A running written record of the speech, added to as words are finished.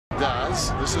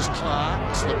Diaz. This is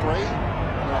Clark. Slippery.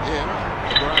 Not him.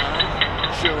 Brown.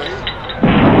 Shuey.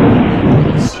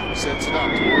 Sets it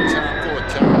up towards half court.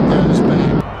 Terrell goes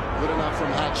back. Good enough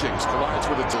from Hutchings. Collides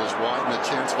with it. Is wide and a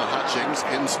chance for Hutchings.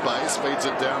 In space. Feeds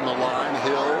it down the line.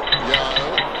 Hill. Yo.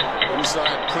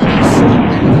 Inside Prentice.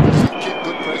 Does he keep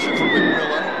good pressure from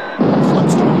McMillan?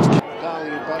 Flips towards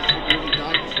Darling and both look really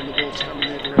dangerous when the ball's coming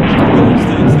their direction. Those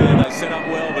things there, they set up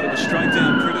well, but it was straight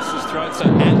down Prentice's throat. So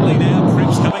Atley now,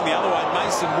 Cripps coming the other way.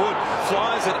 Mason Wood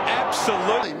flies it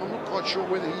absolutely. I'm not quite sure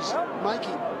whether he's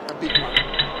making a big one.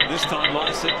 This time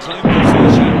Lycett, clean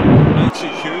possession, makes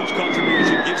a huge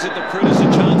contribution, gives it to Prentice, a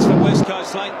chance for West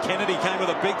Coast late. Kennedy came with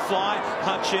a big fly.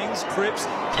 Hutchings, Cripps,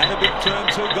 had a big turn,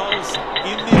 2 goals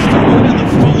in this tournament, and the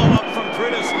follow-up from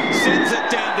Prentice sends it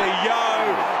down to Yo.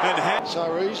 And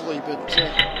so easily, but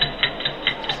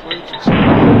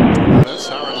Prentice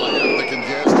hurriedly out of the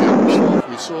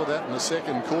congestion. We saw that in the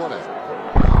second quarter.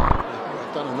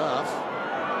 They've done enough.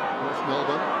 North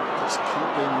Melbourne just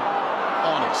keeping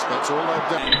honest. That's all they've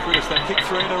done. And Prentice, they kicked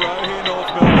 3 in a row here,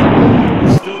 North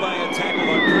Melbourne. Still they attack,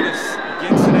 although Prentice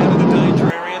gets it out of the danger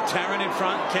area. Tarrant in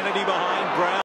front, Kennedy